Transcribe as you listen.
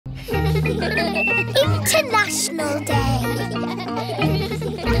International Day.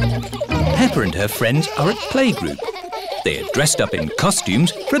 Peppa and her friends are at playgroup. They are dressed up in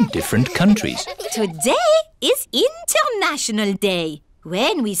costumes from different countries. Today is International Day,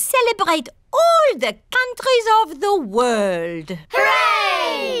 when we celebrate all the countries of the world.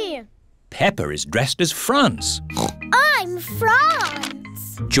 Hooray! Peppa is dressed as France. I'm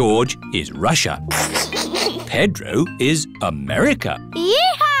France. George is Russia. Pedro is America.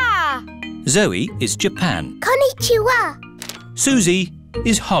 Yeehaw! Zoe is Japan. Konnichiwa. Susie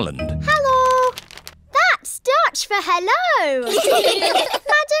is Holland. Hello. That's Dutch for hello.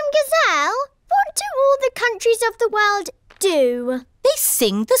 Madam Gazelle, what do all the countries of the world do? They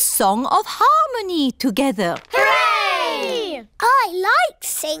sing the Song of Harmony together. Hooray! I like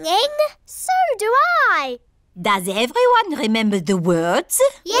singing. So do I. Does everyone remember the words?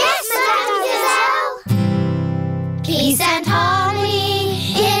 Yes, Madam Gazelle. Peace and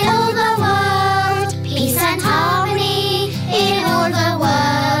harmony in all the world. Peace and harmony in all the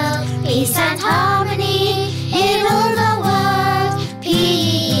world. Peace and harmony in all the world.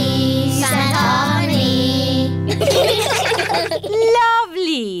 Peace and harmony.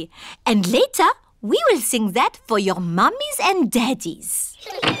 Lovely! And later, we will sing that for your mummies and daddies.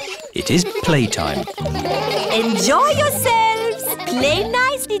 It is playtime. Enjoy yourselves! Play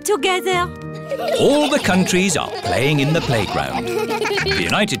nicely together. All the countries are playing in the playground. The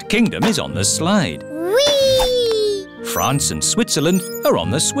United Kingdom is on the slide. Whee! France and Switzerland are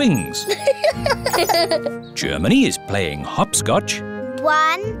on the swings. Germany is playing hopscotch.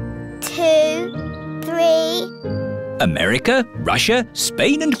 1, 2, 3. America, Russia,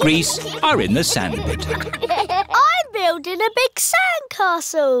 Spain and Greece are in the sandpit. I'm building a big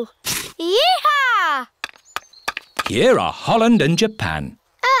sandcastle. Yeehaw! Here are Holland and Japan.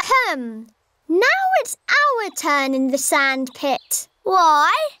 Now it's our turn in the sand pit.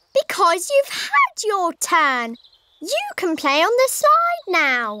 Why? Because you've had your turn. You can play on the slide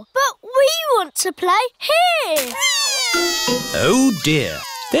now. But we want to play here. Oh dear,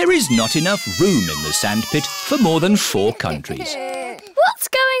 there is not enough room in the sandpit for more than 4 countries. What's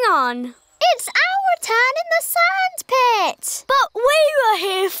going on? It's our turn in the sand pit. But we were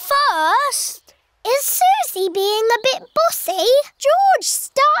here first. Is Susie being a bit bossy? George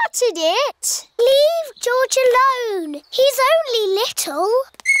started it. Leave George alone. He's only little.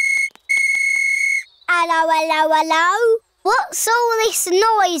 Hello, hello, hello. What's all this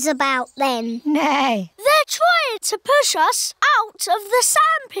noise about then? Nay. They're trying to push us out of the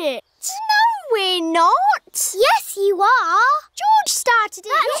sandpit. No, we're not. Yes, you are. George started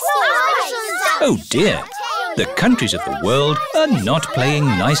it. Oh dear, the countries of the world are not playing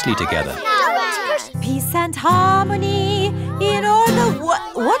nicely together. Peace and harmony in all the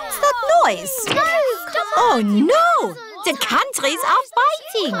What's that noise? Oh no! The countries are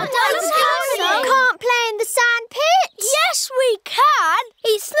fighting. You can't play in the sand pit. Yes, we can.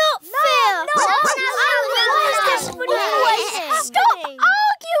 It's not fair. Stop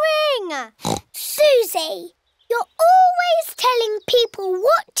arguing. Susie, you're always telling people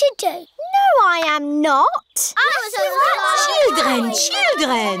what to do. No, I am not.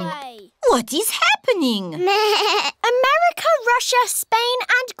 Children! What is happening? America, Russia, Spain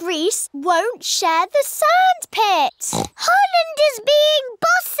and Greece won't share the sand pit. Holland is being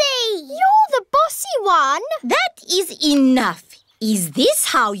bossy. You're the bossy one. That is enough. Is this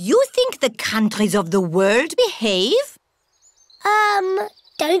how you think the countries of the world behave?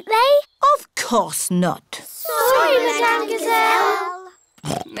 Don't they? Of course not. Sorry, Madame Gazelle.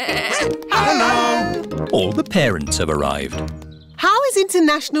 Hello! All the parents have arrived. How is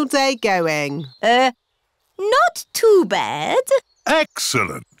International Day going? Not too bad.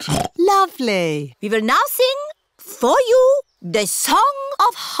 Excellent. Lovely. We will now sing for you the Song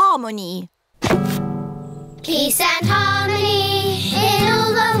of Harmony. Peace and harmony in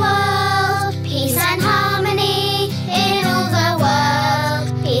all the world. Peace and harmony in all the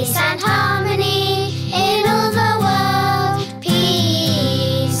world. Peace and harmony in all the world.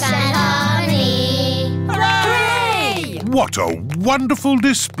 Peace and harmony. Hooray! What a wonderful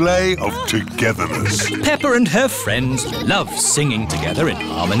display of togetherness. Peppa and her friends love singing together in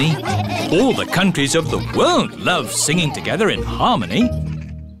harmony. All the countries of the world love singing together in harmony.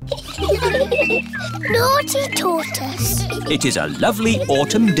 Naughty tortoise. It is a lovely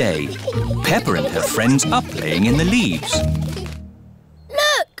autumn day. Peppa and her friends are playing in the leaves.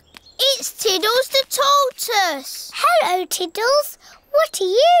 Look, it's Tiddles the tortoise. Hello, Tiddles. What are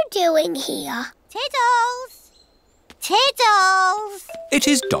you doing here? Tiddles! Tiddles! It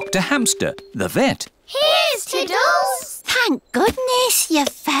is Dr. Hamster, the vet. Here's Tiddles. Thank goodness you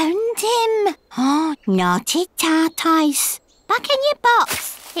found him. Oh, naughty tortoise. Back in your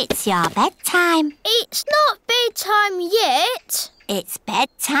box. It's your bedtime. It's not bedtime yet. It's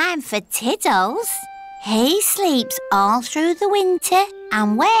bedtime for Tiddles. He sleeps all through the winter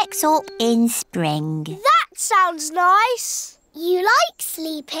and wakes up in spring. That sounds nice. You like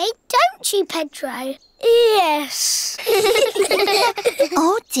sleeping, don't you, Pedro? Yes.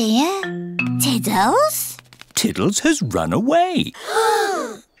 Oh dear. Tiddles? Tiddles has run away.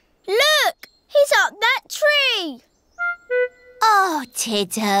 Look, he's up that tree. Oh,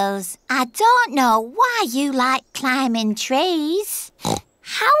 Tiddles, I don't know why you like climbing trees.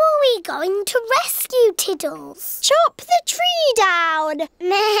 How are we going to rescue Tiddles? Chop the tree down.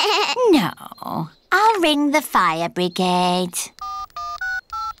 No, I'll ring the fire brigade.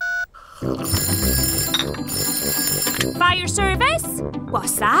 Fire service?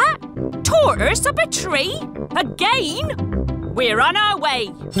 What's that? Tortoise up a tree? Again? We're on our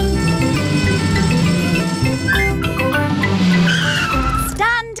way.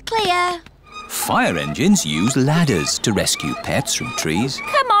 Stand clear. Fire engines use ladders to rescue pets from trees.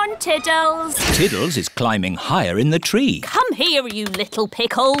 Come on, Tiddles. Tiddles is climbing higher in the tree. Come here, you little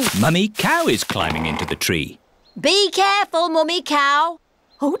pickle. Mummy Cow is climbing into the tree. Be careful, Mummy Cow.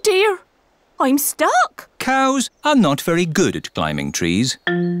 Oh, dear. I'm stuck. Cows are not very good at climbing trees.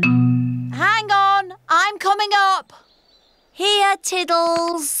 Hang on. I'm coming up. Here,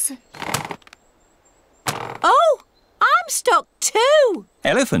 Tiddles. Oh, I'm stuck too.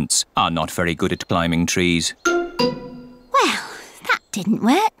 Elephants are not very good at climbing trees. Well, that didn't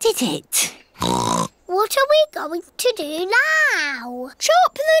work, did it? What are we going to do now?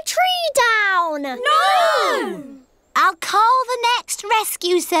 Chop the tree down. No! I'll call the next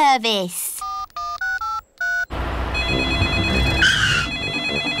rescue service.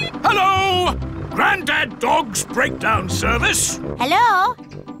 Hello! Grandad Dog's breakdown service. Hello?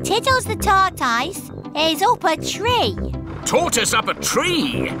 Tiddles the tortoise is up a tree. Tortoise up a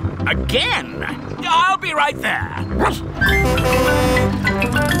tree. Again. I'll be right there.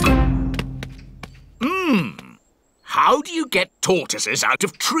 How do you get tortoises out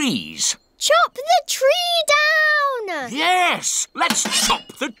of trees? Chop the tree down. Yes, let's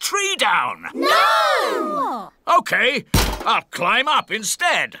chop the tree down. No! Okay, I'll climb up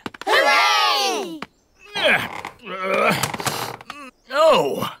instead. Hooray!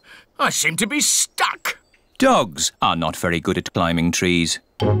 Oh, I seem to be stuck. Dogs are not very good at climbing trees.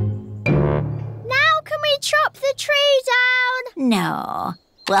 Now can we chop the tree down? No,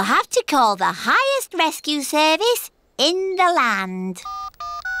 we'll have to call the highest rescue service in the land.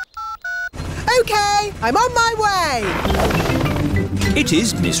 OK, I'm on my way. It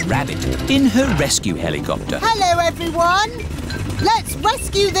is Miss Rabbit in her rescue helicopter. Hello, everyone. Let's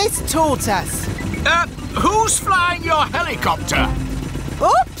rescue this tortoise. Who's flying your helicopter?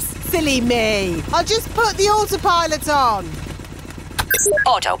 Oops, silly me. I'll just put the autopilot on.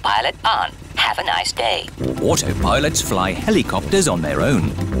 Autopilot on. Have a nice day. Autopilots fly helicopters on their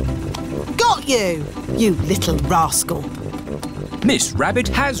own. Got you, you little rascal. Miss Rabbit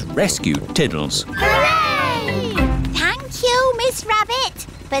has rescued Tiddles. Hooray! Thank you, Miss Rabbit,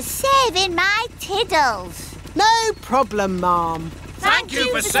 for saving my Tiddles. No problem, Ma'am. Thank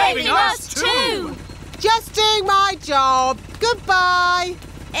you for saving us too. Just doing my job. Goodbye.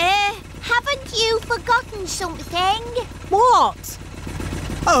 Haven't you forgotten something? What?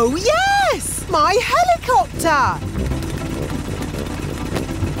 Oh, yes! My helicopter!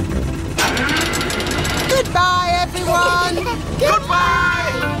 Goodbye, everyone!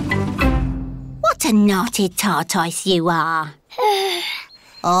 Goodbye! What a naughty tortoise you are.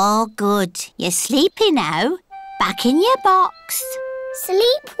 Oh, good. You're sleepy now. Back in your box.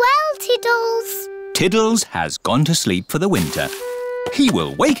 Sleep well, Tiddles. Tiddles has gone to sleep for the winter. He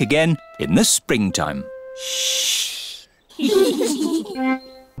will wake again in the springtime.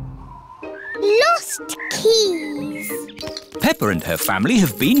 Lost keys. Peppa and her family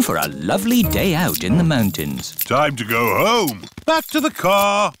have been for a lovely day out in the mountains. Time to go home. Back to the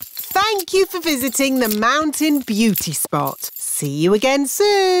car. Thank you for visiting the Mountain Beauty Spot. See you again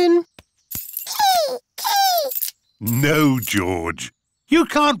soon. No, George. You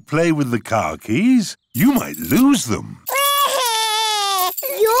can't play with the car keys. You might lose them.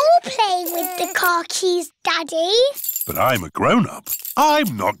 You're playing with the car keys, Daddy. But I'm a grown-up.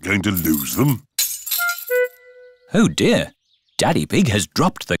 I'm not going to lose them. Oh dear, Daddy Pig has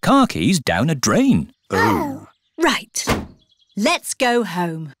dropped the car keys down a drain. Oh. Right. Let's go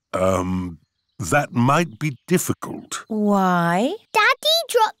home. That might be difficult. Why? Daddy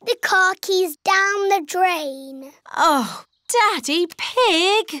dropped the car keys down the drain. Oh, Daddy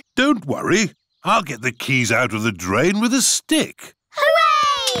Pig. Don't worry. I'll get the keys out of the drain with a stick.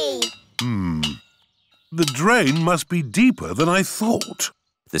 Hooray! The drain must be deeper than I thought.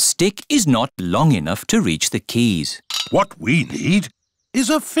 The stick is not long enough to reach the keys. What we need is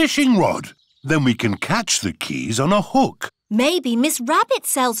a fishing rod. Then we can catch the keys on a hook. Maybe Miss Rabbit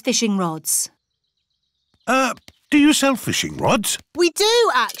sells fishing rods. Do you sell fishing rods? We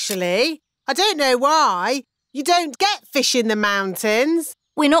do, actually. I don't know why. You don't get fish in the mountains.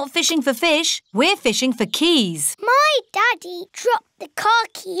 We're not fishing for fish. We're fishing for keys. My daddy dropped the car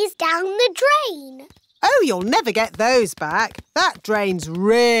keys down the drain. Oh, you'll never get those back. That drain's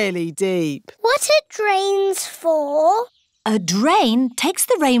really deep. What are drains for? A drain takes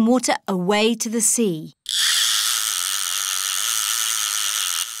the rainwater away to the sea.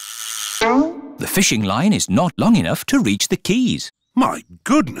 The fishing line is not long enough to reach the keys. My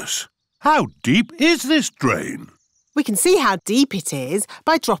goodness! How deep is this drain? We can see how deep it is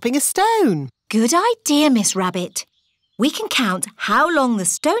by dropping a stone. Good idea, Miss Rabbit. We can count how long the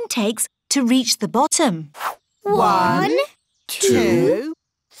stone takes to reach the bottom. 1, 2,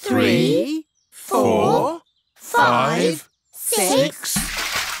 3, 4, 5, 6.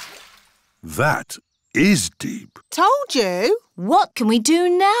 That is deep. Told you. What can we do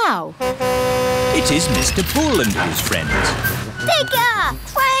now? It is Mr. Bull and his friends. Digger!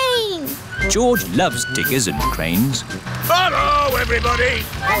 Crane! George loves diggers and cranes. Hello, everybody.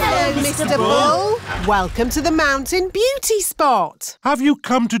 Hello, Mr. Bull. Welcome to the mountain beauty spot. Have you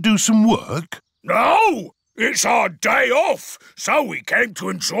come to do some work? No, it's our day off, so we came to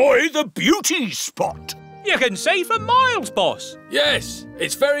enjoy the beauty spot. You can see for miles, boss. Yes,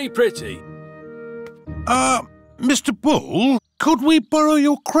 it's very pretty. Mr. Bull, could we borrow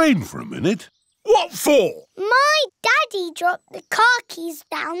your crane for a minute? What for? My daddy dropped the car keys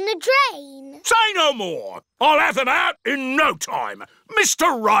down the drain. Say no more. I'll have them out in no time.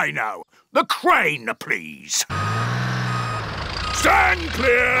 Mr. Rhino, the crane, please. Stand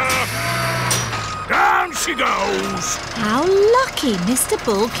clear. Down she goes. How lucky Mr.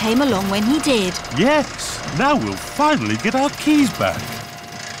 Bull came along when he did. Yes, now we'll finally get our keys back.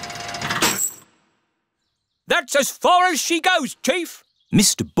 That's as far as she goes, Chief.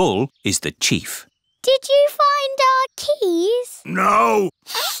 Mr. Bull is the chief. Did you find our keys? No,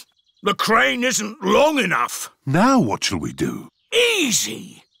 the crane isn't long enough. Now what shall we do?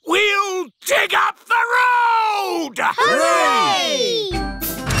 Easy. We'll dig up the road! Hooray!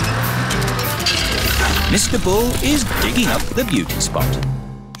 Mr. Bull is digging up the beauty spot.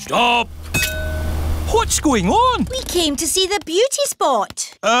 Stop! What's going on? We came to see the beauty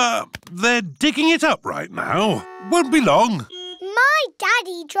spot. They're digging it up right now. Won't be long. My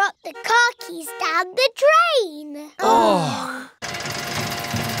daddy dropped the car keys down the drain. Oh.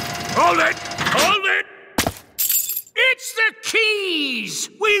 Hold it! Hold it! It's the keys!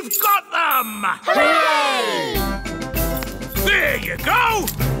 We've got them! Hooray! There you go!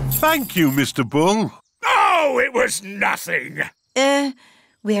 Thank you, Mr. Bull. Oh, it was nothing.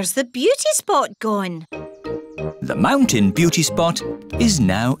 Where's the beauty spot gone? The mountain beauty spot is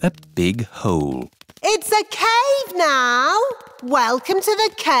now a big hole. It's a cave now. Welcome to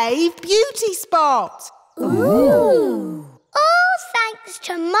the cave beauty spot. Ooh! All thanks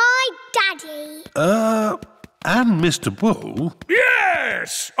to my daddy. And Mr. Bull?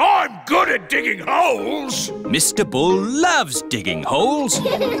 Yes! I'm good at digging holes! Mr. Bull loves digging holes.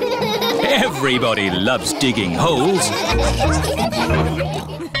 Everybody loves digging holes.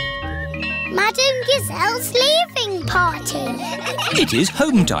 Madam Gazelle's leaving party. It is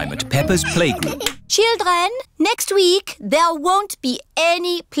home time at Peppa's playgroup. Children, next week there won't be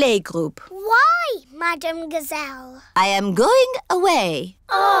any playgroup. Why, Madam Gazelle? I am going away.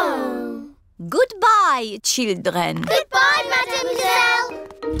 Oh. Goodbye, children. Goodbye, Madam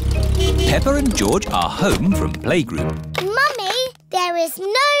Gazelle. Peppa and George are home from playgroup. Mummy, there is no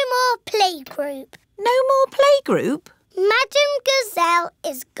more playgroup. No more playgroup? Madam Gazelle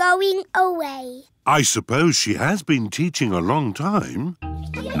is going away. I suppose she has been teaching a long time.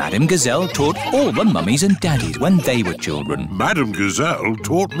 Madam Gazelle taught all the mummies and daddies when they were children. Madam Gazelle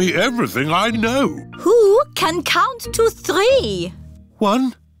taught me everything I know. Who can count to 3?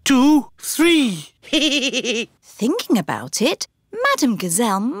 1, 2, 3. Thinking about it, Madam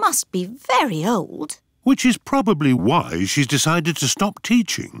Gazelle must be very old. Which is probably why she's decided to stop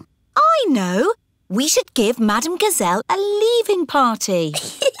teaching. I know. We should give Madam Gazelle a leaving party.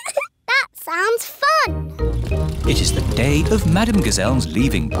 That sounds fun. It is the day of Madam Gazelle's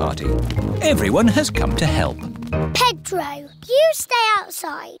leaving party. Everyone has come to help. Pedro, you stay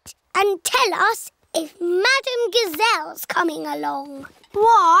outside and tell us if Madam Gazelle's coming along.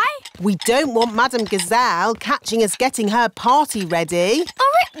 Why? We don't want Madam Gazelle catching us getting her party ready.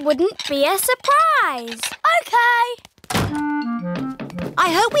 Or it wouldn't be a surprise. OK. I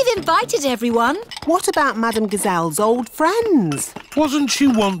hope we've invited everyone. What about Madame Gazelle's old friends? Wasn't she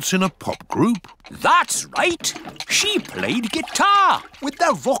once in a pop group? That's right. She played guitar with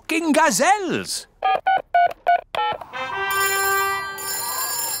the Rocking Gazelles.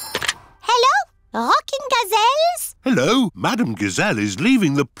 Hello, Rocking Gazelles? Hello, Madame Gazelle is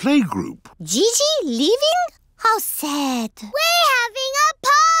leaving the playgroup. Gigi leaving? How sad. We're having a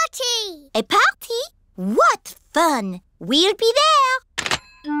party! A party? What fun! We'll be there.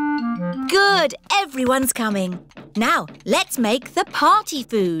 Good, everyone's coming. Now, let's make the party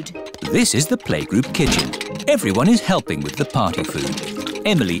food. This is the playgroup kitchen. Everyone is helping with the party food.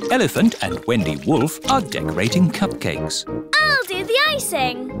 Emily Elephant and Wendy Wolf are decorating cupcakes. I'll do the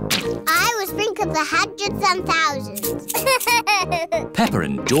icing. I will sprinkle the hundreds and thousands. Peppa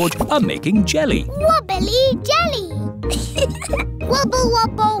and George are making jelly. Wobbly jelly. Wobble,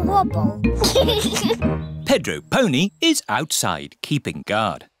 wobble, wobble. Pedro Pony is outside keeping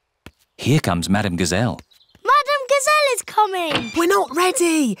guard. Here comes Madame Gazelle. Madame Gazelle is coming. We're not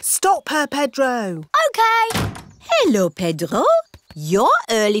ready. Stop her, Pedro. OK. Hello, Pedro. You're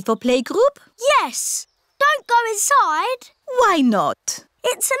early for playgroup? Yes. Don't go inside. Why not?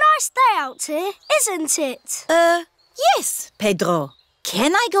 It's a nice day out here, isn't it? Yes, Pedro.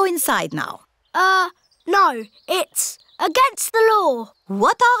 Can I go inside now? No. It's against the law.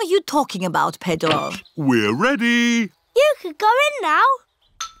 What are you talking about, Pedro? We're ready. You could go in now.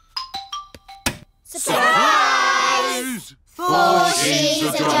 Surprise! For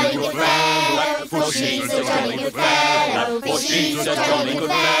she's a jolly good fellow. For she's a jolly good fellow. For she's a jolly good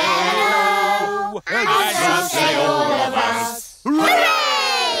fellow. And so say all of us.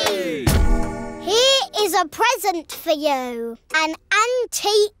 Hooray! Here is a present for you. An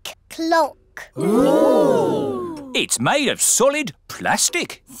antique clock. Ooh. It's made of solid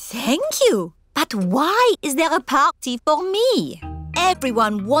plastic. Thank you. But why is there a party for me?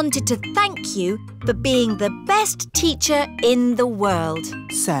 Everyone wanted to thank you for being the best teacher in the world.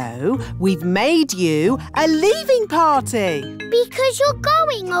 So, we've made you a leaving party. Because you're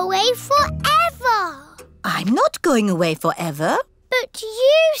going away forever. I'm not going away forever. But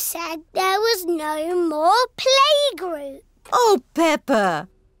you said there was no more playgroup. Oh, Peppa.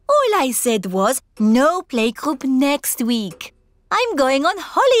 All I said was no playgroup next week. I'm going on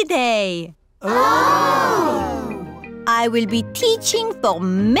holiday. Oh! I will be teaching for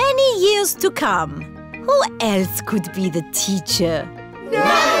many years to come. Who else could be the teacher?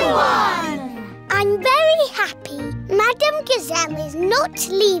 No one! I'm very happy Madame Gazelle is not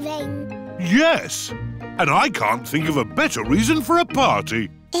leaving. Yes, and I can't think of a better reason for a party.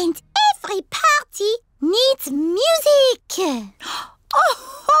 And every party needs music.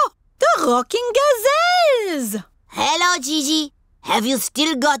 Oh, the Rocking Gazelles! Hello, Gigi. Have you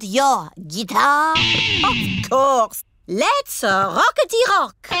still got your guitar? Of course. Let's rockety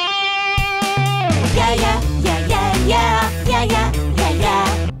rock. Yeah, yeah, yeah, yeah, yeah, yeah, yeah, yeah,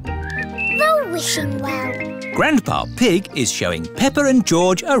 yeah. The wishing well. Grandpa Pig is showing Peppa and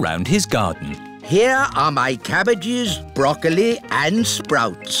George around his garden. Here are my cabbages, broccoli and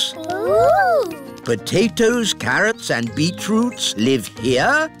sprouts. Ooh! Potatoes, carrots and beetroots live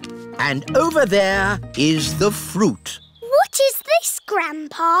here. And over there is the fruit. What is this,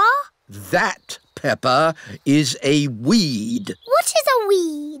 Grandpa? That, Peppa, is a weed. What is a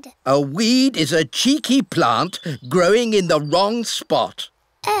weed? A weed is a cheeky plant growing in the wrong spot.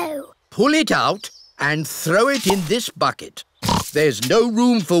 Oh. Pull it out and throw it in this bucket. There's no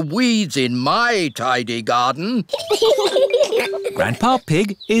room for weeds in my tidy garden. Grandpa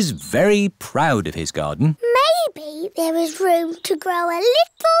Pig is very proud of his garden. Maybe there is room to grow a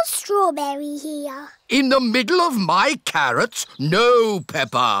little strawberry here. In the middle of my carrots? No,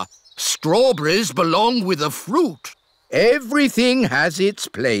 Peppa. Strawberries belong with the fruit. Everything has its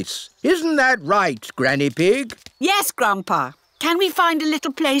place. Isn't that right, Granny Pig? Yes, Grandpa. Can we find a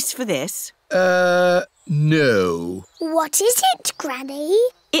little place for this? No. What is it, Granny?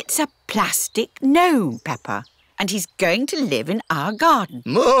 It's a plastic gnome, Peppa, and he's going to live in our garden.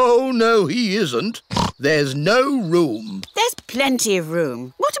 Oh, no, he isn't. There's no room. There's plenty of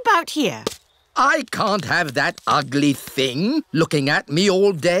room. What about here? I can't have that ugly thing looking at me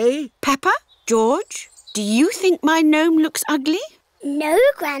all day. Peppa, George, do you think my gnome looks ugly? No,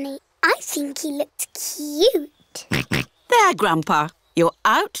 Granny. I think he looks cute. There, Grandpa. You're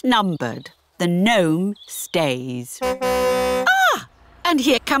outnumbered. The gnome stays. Ah! And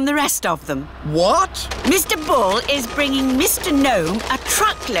here come the rest of them. What? Mr. Bull is bringing Mr. Gnome a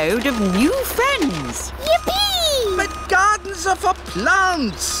truckload of new friends. Yippee! But gardens These are for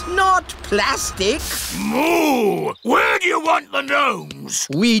plants, not plastic. Moo! Where do you want the gnomes?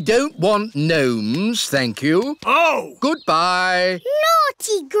 We don't want gnomes, thank you. Oh! Goodbye.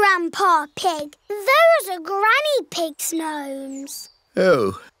 Naughty Grandpa Pig. Those are Granny Pig's gnomes.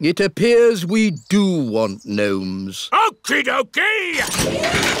 Oh, it appears we do want gnomes. Okie dokie!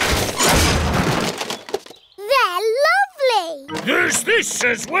 They're lovely. There's this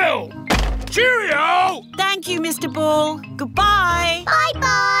as well. Cheerio! Thank you, Mr. Ball. Goodbye.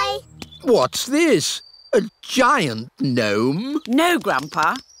 Bye-bye. What's this? A giant gnome? No,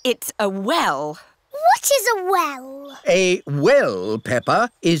 Grandpa. It's a well. What is a well? A well, Peppa,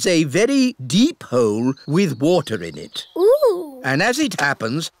 is a very deep hole with water in it. Ooh. And as it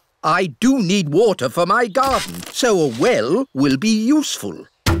happens, I do need water for my garden, so a well will be useful.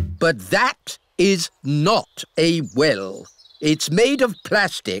 But that is not a well. It's made of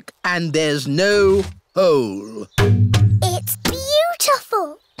plastic and there's no hole. It's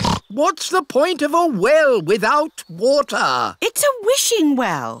beautiful. What's the point of a well without water? It's a wishing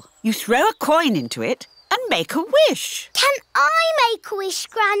well. You throw a coin into it and make a wish. Can I make a wish,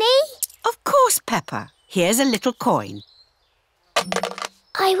 Granny? Of course, Peppa. Here's a little coin.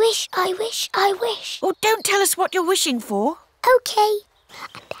 I wish, I wish, I wish. Oh, don't tell us what you're wishing for. OK.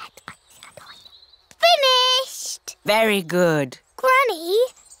 Finished! Very good. Granny,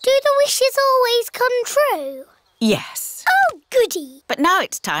 do the wishes always come true? Yes. Oh, goody. But now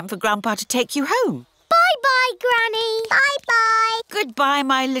it's time for Grandpa to take you home. Bye-bye, Granny. Bye-bye. Goodbye,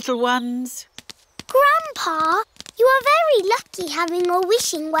 my little ones. Grandpa, you are very lucky having a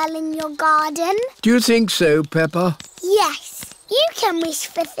wishing well in your garden. Do you think so, Peppa? Yes. You can wish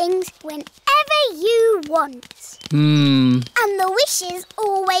for things whenever you want. And the wishes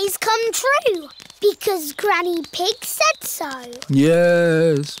always come true, because Granny Pig said so.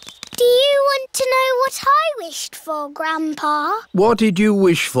 Yes. Do you want to know what I wished for, Grandpa? What did you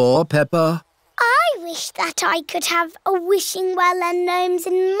wish for, Peppa? I wish that I could have a wishing well and gnomes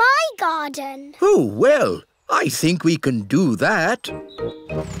in my garden. Oh, well, I think we can do that.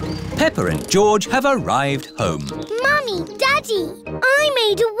 Peppa and George have arrived home. Mummy, Daddy, I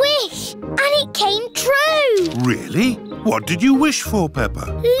made a wish and it came true. Really? What did you wish for, Peppa?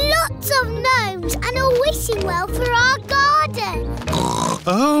 Lots of gnomes and a wishing well for our garden.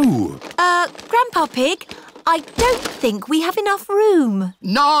 Oh! Grandpa Pig, I don't think we have enough room.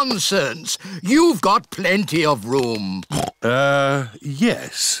 Nonsense! You've got plenty of room.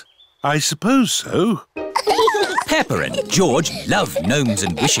 Yes. I suppose so. Peppa and George love gnomes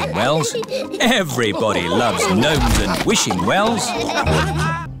and wishing wells. Everybody loves gnomes and wishing wells.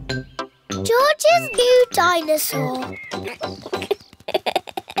 George's new dinosaur.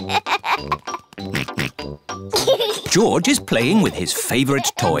 George is playing with his favourite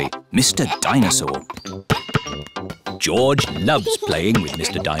toy, Mr. Dinosaur. George loves playing with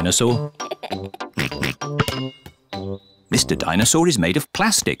Mr. Dinosaur. Mr. Dinosaur is made of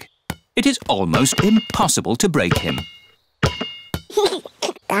plastic. It is almost impossible to break him.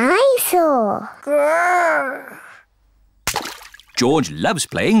 Dinosaur. Grrr. George loves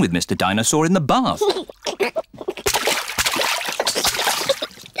playing with Mr. Dinosaur in the bath.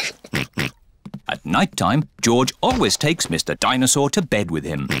 At night time, George always takes Mr. Dinosaur to bed with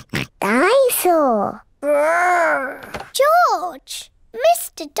him. Dinosaur. Grrr. George,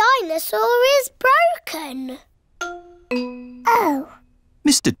 Mr. Dinosaur is broken. Oh.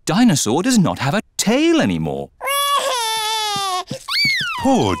 Mr. Dinosaur does not have a tail anymore.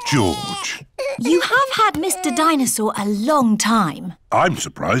 Poor George. You have had Mr. Dinosaur a long time. I'm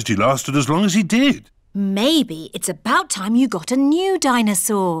surprised he lasted as long as he did. Maybe it's about time you got a new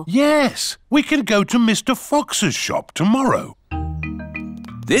dinosaur. Yes, we can go to Mr. Fox's shop tomorrow.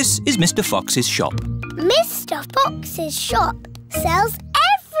 This is Mr. Fox's shop. Mr. Fox's shop sells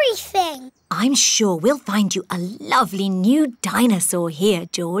everything. I'm sure we'll find you a lovely new dinosaur here,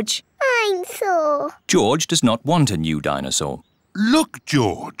 George. Dinosaur. George does not want a new dinosaur. Look,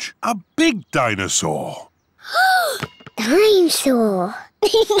 George, a big dinosaur. Dinosaur.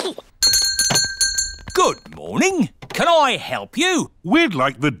 Good morning. Can I help you? We'd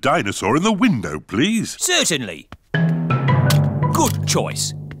like the dinosaur in the window, please. Certainly. Good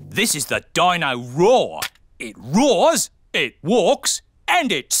choice. This is the Dino Roar. It roars, it walks,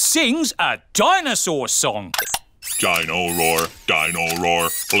 and it sings a dinosaur song. Dino roar,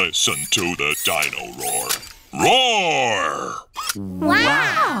 listen to the dino roar. Roar!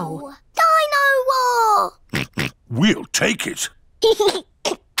 Wow! Dino Roar! We'll take it.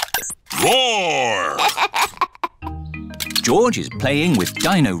 Roar! George is playing with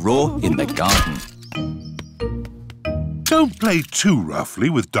Dino Roar in the garden. Don't play too roughly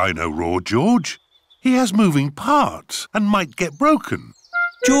with Dino Roar, George. He has moving parts and might get broken.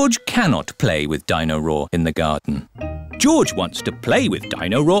 George cannot play with Dino Roar in the garden. George wants to play with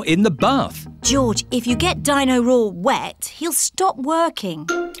Dino Roar in the bath. George, if you get Dino Roar wet, he'll stop working.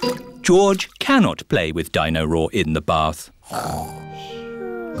 George cannot play with Dino Roar in the bath.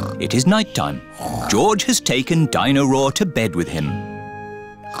 It is night time. George has taken Dino Roar to bed with him.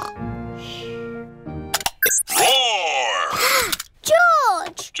 Roar!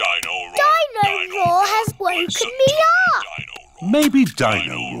 George! Dino Roar! Dino Roar has woken me up! Maybe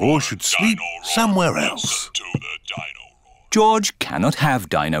Dino Roar should sleep somewhere else. George cannot have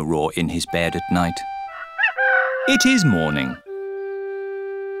Dino Roar in his bed at night. It is morning.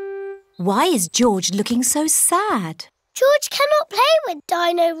 Why is George looking so sad? George cannot play with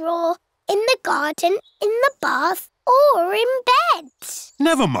Dino Roar in the garden, in the bath or in bed.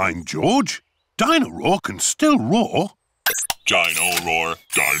 Never mind, George. Dino Roar can still roar. Dino Roar,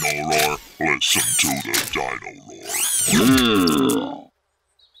 listen to the Dino Roar.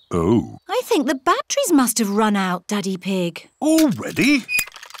 Oh. I think the batteries must have run out, Daddy Pig. Already?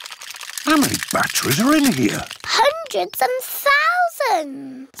 How many batteries are in here? Hundreds and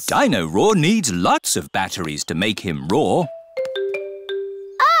thousands. Dino Roar needs lots of batteries to make him roar.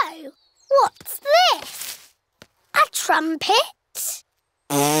 Oh, what's this? A trumpet?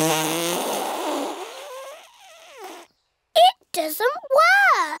 It doesn't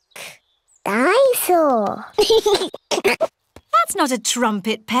work. Dinosaur. That's not a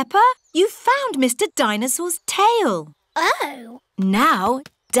trumpet, Peppa. You found Mr. Dinosaur's tail. Oh. Now,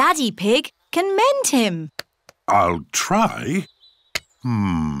 Daddy Pig can mend him. I'll try.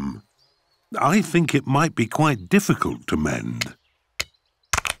 I think it might be quite difficult to mend.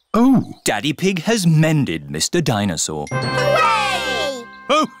 Oh! Daddy Pig has mended Mr. Dinosaur. Hooray!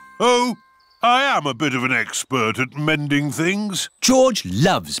 Oh! I am a bit of an expert at mending things. George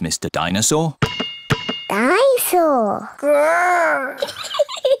loves Mr. Dinosaur. Dinosaur. Grrr.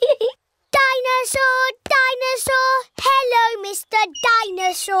 Dinosaur, dinosaur. Hello, Mr.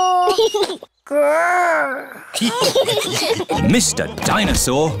 Dinosaur. Grrr. Mr.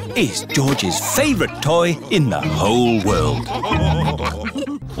 Dinosaur is George's favourite toy in the whole world.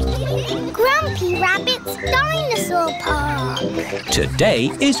 Grumpy Rabbit's Dinosaur Park.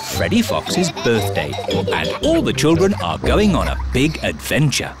 Today is Freddy Fox's birthday and all the children are going on a big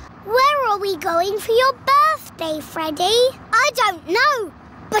adventure. Where are we going for your birthday, Freddy? I don't know,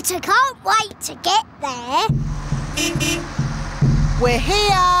 but I can't wait to get there. We're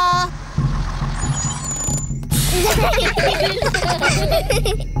here!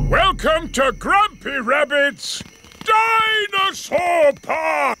 Welcome to Grumpy Rabbit's Dinosaur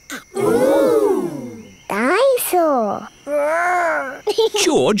Park! Ooh! Dinosaur!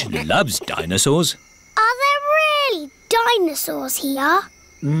 George loves dinosaurs. Are there really dinosaurs here?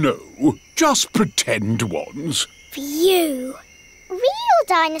 No, just pretend ones. Phew! Real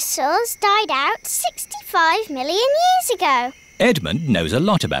dinosaurs died out 65 million years ago. Edmund knows a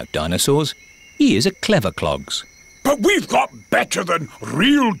lot about dinosaurs. He is a clever clogs. But we've got better than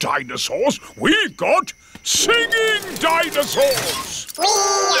real dinosaurs. We've got singing dinosaurs. We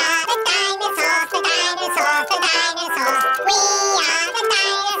are the dinosaurs, the dinosaurs, the dinosaurs. We are the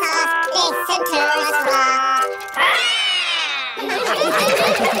dinosaurs. Listen to us roar.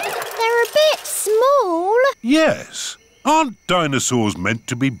 They're a bit small. Yes. Aren't dinosaurs meant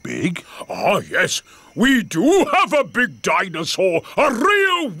to be big? Ah, yes. We do have a big dinosaur, a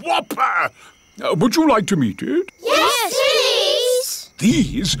real whopper. Would you like to meet it? Yes, please.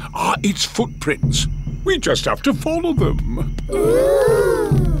 These are its footprints. We just have to follow them.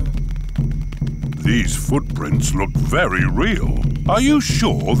 Ooh. These footprints look very real. Are you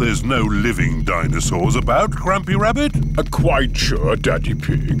sure there's no living dinosaurs about, Grumpy Rabbit? Quite sure, Daddy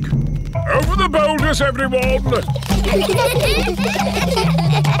Pig. Over the boulders, everyone!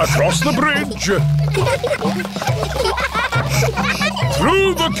 Across the bridge!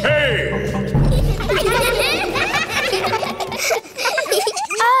 Through the cave!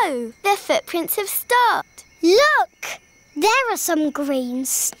 Oh, the footprints have stopped. Look! There are some green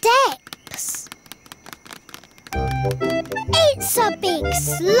steps. It's a big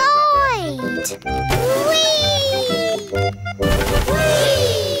slide! Whee! Whee!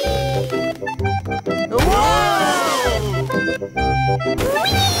 Whoa!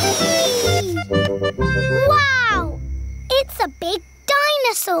 Whee! Wow! It's a big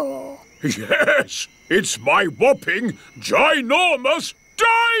dinosaur! Yes, it's my whopping, ginormous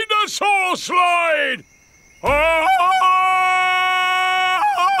dinosaur slide! Ah!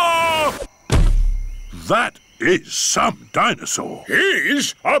 That is some dinosaur.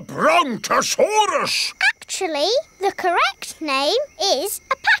 He's a Brontosaurus. Actually, the correct name is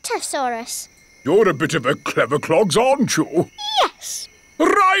Apatosaurus. You're a bit of a clever clogs, aren't you? Yes.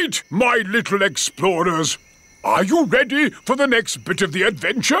 Right, my little explorers. Are you ready for the next bit of the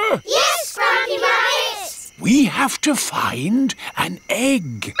adventure? Yes, Grumpy Rabbit. We have to find an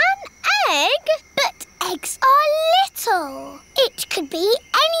egg. An egg? But eggs are little. It could be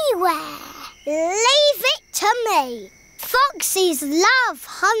anywhere. Leave it to me. Foxes love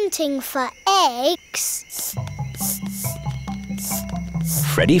hunting for eggs.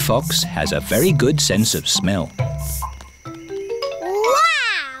 Freddy Fox has a very good sense of smell.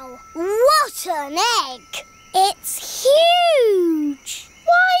 Wow! What an egg! It's huge!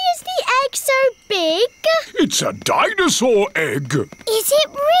 Why is the egg so big? It's a dinosaur egg. Is it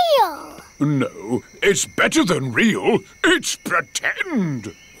real? No, it's better than real. It's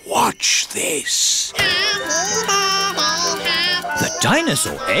pretend. Watch this. The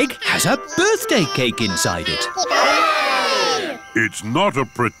dinosaur egg has a birthday cake inside it. It's not a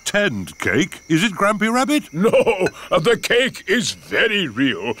pretend cake, is it, Grampy Rabbit? No, the cake is very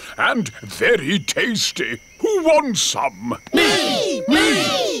real and very tasty. Who wants some? Me!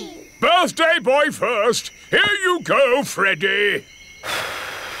 Me! Birthday boy first. Here you go, Freddy.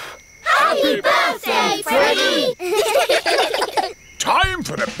 Happy birthday, Freddy! Time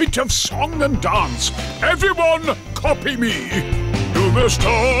for a bit of song and dance. Everyone, copy me. Do the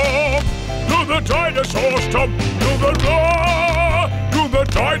stomp, do the dinosaur stomp, do the roar, do the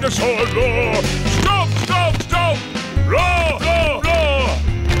dinosaur roar. Stomp, stomp, stomp, roar, roar, roar.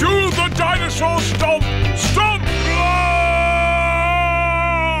 Do the dinosaur stomp, stomp, roar.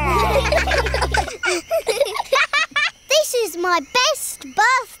 This is my best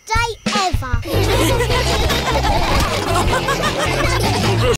birthday